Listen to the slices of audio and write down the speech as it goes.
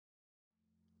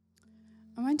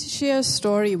want to share a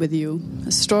story with you,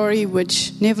 a story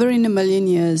which never in a million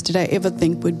years did I ever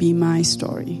think would be my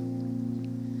story.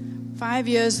 5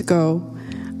 years ago,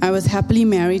 I was happily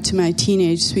married to my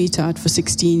teenage sweetheart for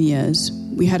 16 years.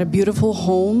 We had a beautiful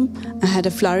home, I had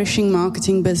a flourishing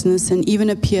marketing business, and even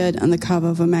appeared on the cover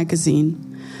of a magazine.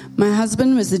 My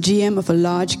husband was the GM of a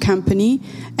large company,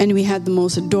 and we had the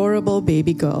most adorable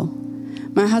baby girl.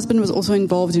 My husband was also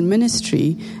involved in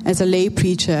ministry as a lay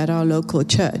preacher at our local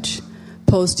church,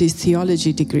 post his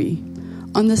theology degree.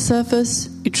 On the surface,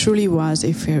 it truly was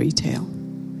a fairy tale.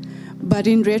 But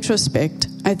in retrospect,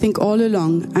 I think all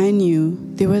along I knew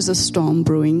there was a storm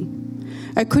brewing.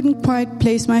 I couldn't quite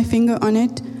place my finger on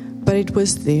it, but it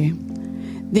was there.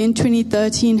 Then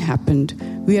 2013 happened.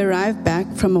 We arrived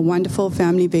back from a wonderful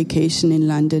family vacation in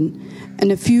London,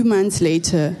 and a few months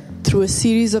later, through a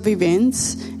series of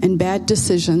events and bad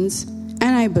decisions,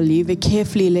 and I believe a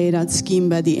carefully laid out scheme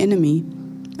by the enemy,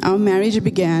 our marriage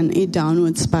began a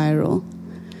downward spiral.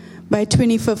 By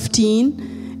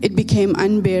 2015, it became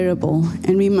unbearable,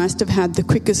 and we must have had the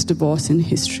quickest divorce in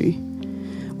history.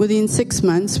 Within 6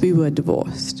 months, we were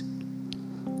divorced.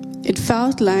 It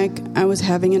felt like I was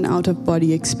having an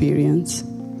out-of-body experience,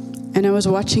 and I was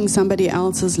watching somebody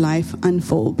else's life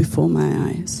unfold before my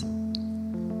eyes.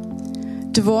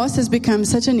 Divorce has become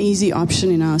such an easy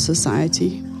option in our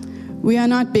society. We are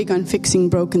not big on fixing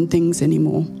broken things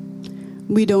anymore.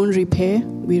 We don't repair,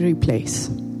 we replace.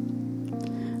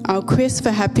 Our quest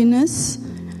for happiness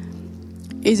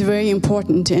is very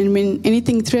important, and when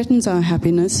anything threatens our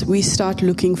happiness, we start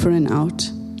looking for an out.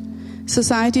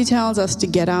 Society tells us to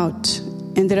get out,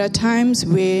 and there are times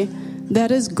where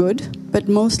that is good, but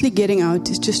mostly getting out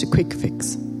is just a quick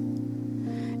fix.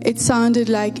 It sounded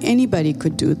like anybody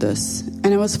could do this,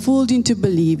 and I was fooled into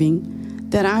believing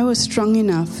that I was strong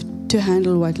enough to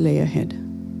handle what lay ahead.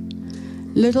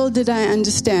 Little did I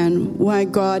understand why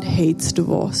God hates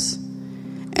divorce.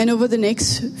 And over the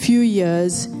next few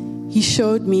years, He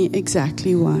showed me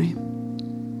exactly why.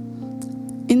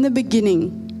 In the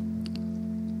beginning,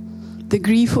 the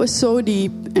grief was so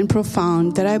deep and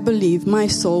profound that I believed my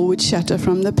soul would shatter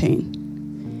from the pain.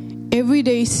 Every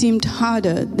day seemed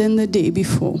harder than the day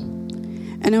before.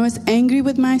 And I was angry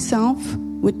with myself,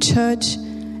 with church,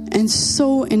 and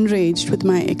so enraged with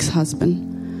my ex-husband.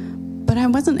 But I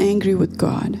wasn't angry with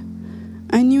God.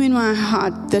 I knew in my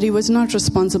heart that He was not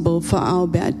responsible for our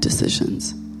bad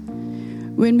decisions.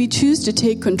 When we choose to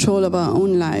take control of our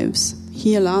own lives,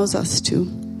 He allows us to.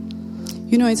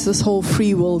 You know, it's this whole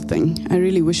free will thing. I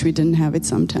really wish we didn't have it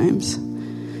sometimes.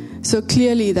 So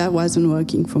clearly that wasn't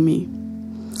working for me.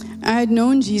 I had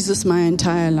known Jesus my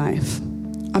entire life,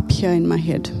 up here in my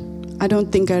head. I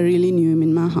don't think I really knew Him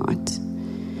in my heart.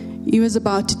 He was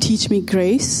about to teach me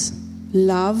grace,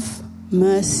 love,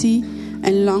 mercy,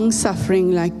 and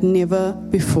long-suffering like never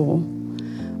before.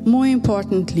 More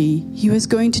importantly, He was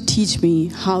going to teach me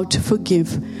how to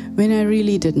forgive when I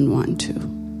really didn't want to.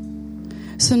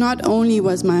 So not only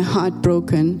was my heart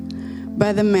broken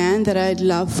by the man that I had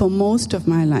loved for most of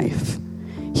my life,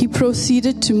 he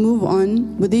proceeded to move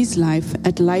on with his life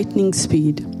at lightning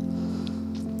speed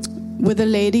with a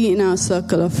lady in our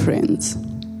circle of friends.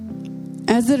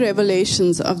 As the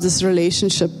revelations of this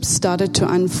relationship started to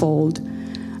unfold,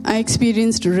 I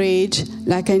experienced rage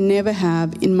like I never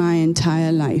have in my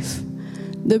entire life.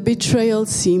 The betrayal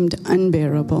seemed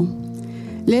unbearable.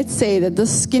 Let's say that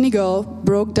this skinny girl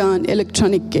broke down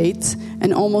electronic gates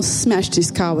and almost smashed his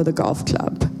car with a golf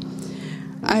club.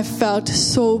 I felt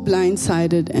so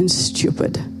blindsided and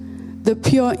stupid. The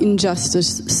pure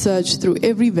injustice surged through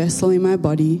every vessel in my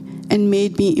body and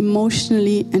made me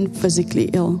emotionally and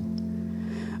physically ill.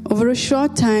 Over a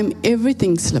short time,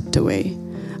 everything slipped away.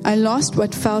 I lost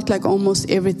what felt like almost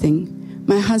everything.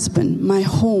 My husband, my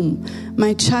home,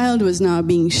 my child was now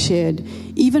being shared.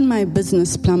 Even my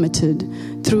business plummeted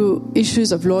through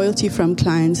issues of loyalty from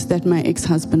clients that my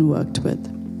ex-husband worked with.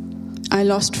 I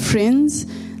lost friends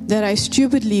that I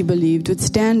stupidly believed would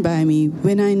stand by me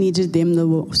when I needed them the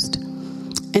most.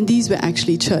 And these were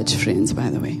actually church friends, by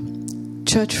the way.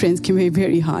 Church friends can be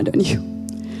very hard on you.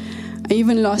 I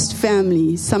even lost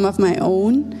family, some of my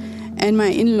own, and my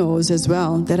in-laws as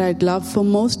well, that I'd loved for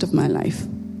most of my life.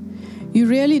 You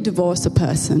rarely divorce a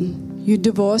person. You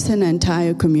divorce an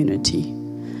entire community.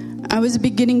 I was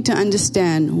beginning to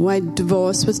understand why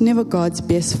divorce was never God's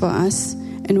best for us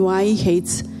and why He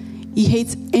hates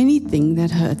anything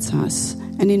that hurts us.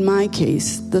 And in my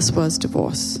case, this was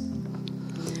divorce.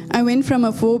 I went from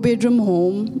a 4-bedroom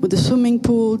home with a swimming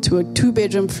pool to a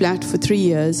 2-bedroom flat for 3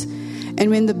 years. And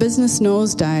when the business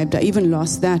nosedived, I even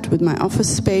lost that with my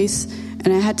office space,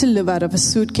 and I had to live out of a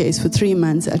suitcase for 3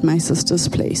 months at my sister's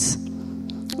place.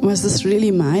 Was this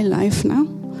really my life now?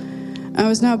 I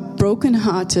was now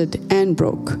broken-hearted and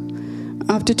broke.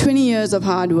 After 20 years of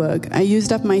hard work, I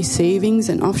used up my savings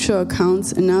and offshore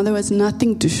accounts, and now there was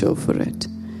nothing to show for it.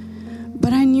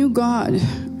 But I knew God.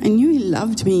 I knew He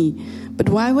loved me. But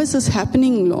why was this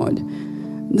happening, Lord?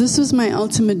 This was my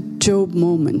ultimate Job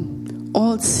moment.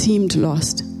 All seemed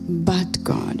lost, but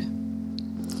God.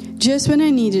 Just when I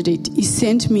needed it, He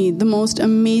sent me the most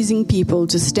amazing people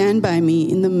to stand by me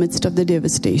in the midst of the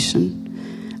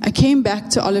devastation. I came back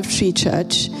to Olive Tree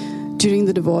Church during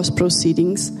the divorce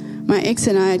proceedings. My ex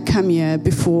and I had come here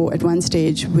before at one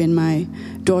stage when my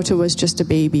daughter was just a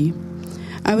baby.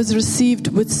 I was received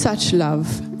with such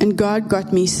love, and God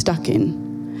got me stuck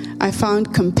in. I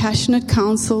found compassionate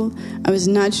counsel. I was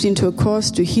nudged into a course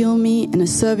to heal me and a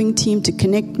serving team to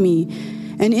connect me.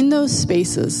 And in those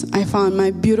spaces, I found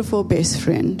my beautiful best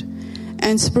friend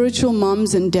and spiritual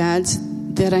moms and dads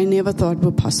that I never thought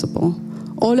were possible,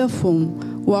 all of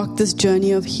whom walked this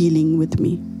journey of healing with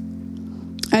me.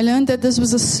 I learned that this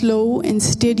was a slow and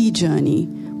steady journey,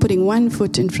 putting one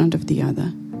foot in front of the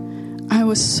other. I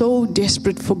was so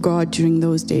desperate for God during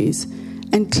those days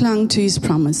and clung to His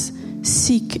promise,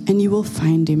 "Seek and you will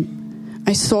find Him."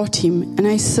 I sought Him and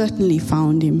I certainly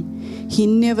found Him. He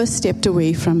never stepped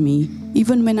away from me,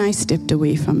 even when I stepped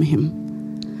away from Him.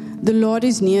 The Lord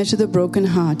is near to the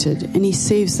brokenhearted, and He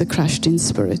saves the crushed in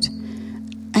spirit.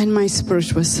 And my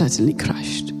spirit was certainly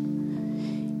crushed.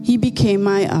 He became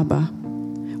my Abba,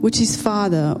 which is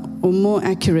Father, or more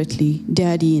accurately,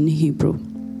 Daddy in Hebrew.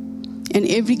 And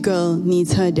every girl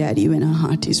needs her daddy when her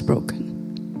heart is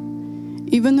broken.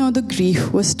 Even though the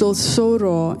grief was still so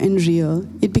raw and real,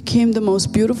 it became the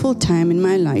most beautiful time in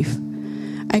my life.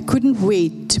 I couldn't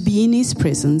wait to be in His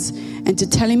presence and to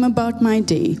tell Him about my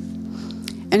day.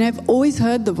 And I've always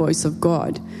heard the voice of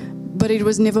God, but it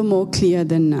was never more clear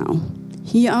than now.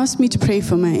 He asked me to pray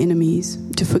for my enemies,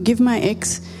 to forgive my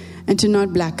ex, and to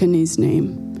not blacken His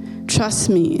name. Trust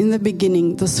me, in the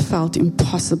beginning, this felt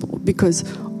impossible because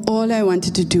all I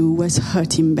wanted to do was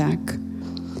hurt him back.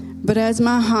 But as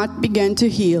my heart began to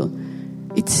heal,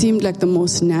 it seemed like the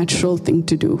most natural thing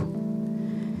to do.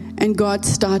 And God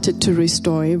started to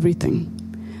restore everything.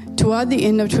 Toward the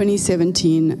end of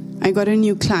 2017, I got a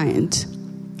new client.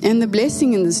 And the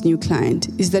blessing in this new client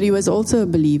is that he was also a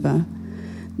believer.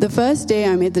 The first day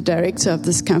I met the director of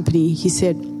this company, he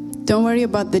said, "Don't worry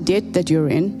about the debt that you're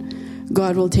in.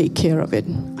 God will take care of it."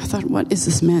 I thought, what is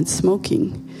this man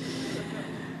smoking?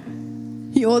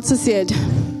 He also said,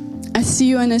 "I see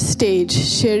you on a stage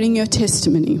sharing your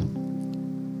testimony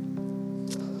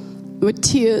with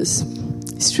tears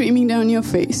streaming down your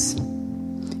face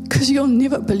because you'll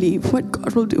never believe what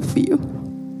God will do for you."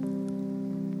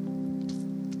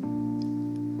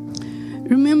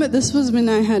 Remember, this was when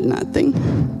I had nothing.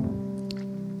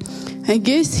 I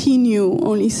guess he knew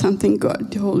only something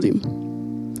God told him.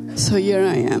 So here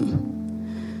I am.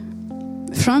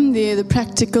 From there, the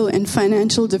practical and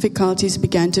financial difficulties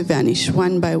began to vanish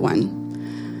one by one.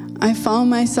 I found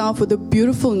myself with a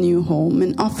beautiful new home,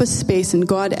 an office space, and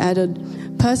God added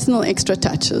personal extra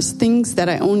touches, things that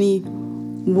I only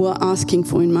were asking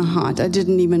for in my heart. I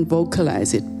didn't even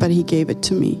vocalize it, but He gave it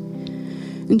to me.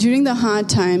 And during the hard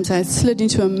times, I had slid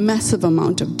into a massive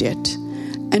amount of debt.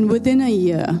 And within a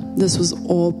year, this was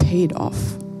all paid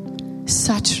off.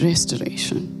 Such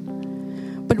restoration.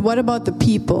 But what about the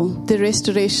people? The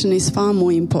restoration is far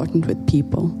more important with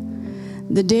people.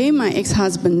 The day my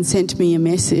ex-husband sent me a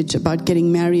message about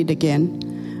getting married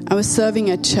again, I was serving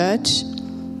at church,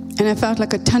 and I felt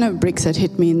like a ton of bricks had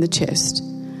hit me in the chest.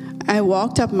 I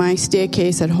walked up my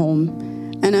staircase at home,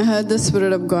 and I heard the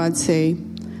Spirit of God say,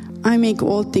 "I make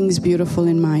all things beautiful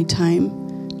in my time.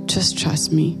 Just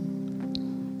trust me."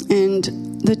 And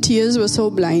the tears were so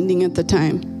blinding at the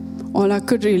time. All I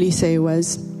could really say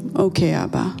was, "Okay,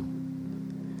 Abba."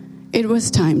 It was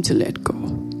time to let go.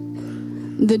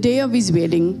 The day of his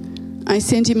wedding, I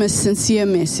sent him a sincere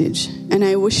message, and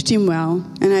I wished him well,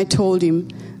 and I told him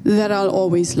that I'll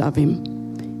always love him.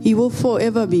 He will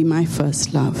forever be my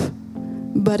first love.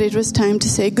 But it was time to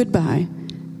say goodbye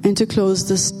and to close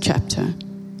this chapter,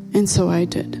 and so I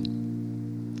did.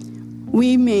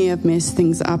 We may have messed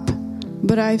things up,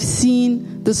 but I've seen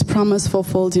this promise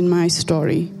fulfilled in my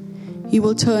story. He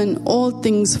will turn all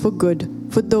things for good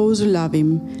for those who love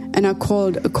him and are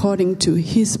called according to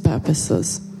his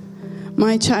purposes.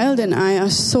 My child and I are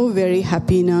so very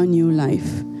happy in our new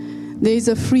life. There is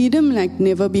a freedom like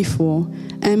never before,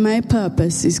 and my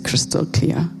purpose is crystal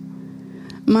clear.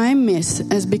 My mess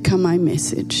has become my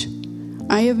message.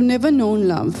 I have never known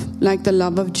love like the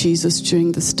love of Jesus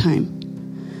during this time.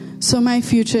 So my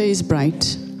future is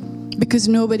bright. because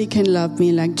nobody can love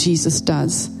me like Jesus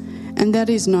does. And that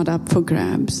is not up for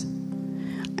grabs.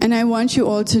 And I want you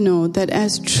all to know that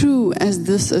as true as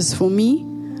this is for me,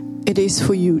 it is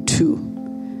for you too.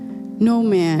 No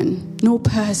man, no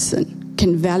person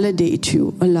can validate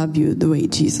you or love you the way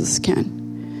Jesus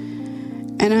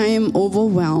can. And I am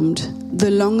overwhelmed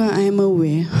the longer I am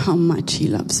aware how much he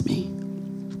loves me.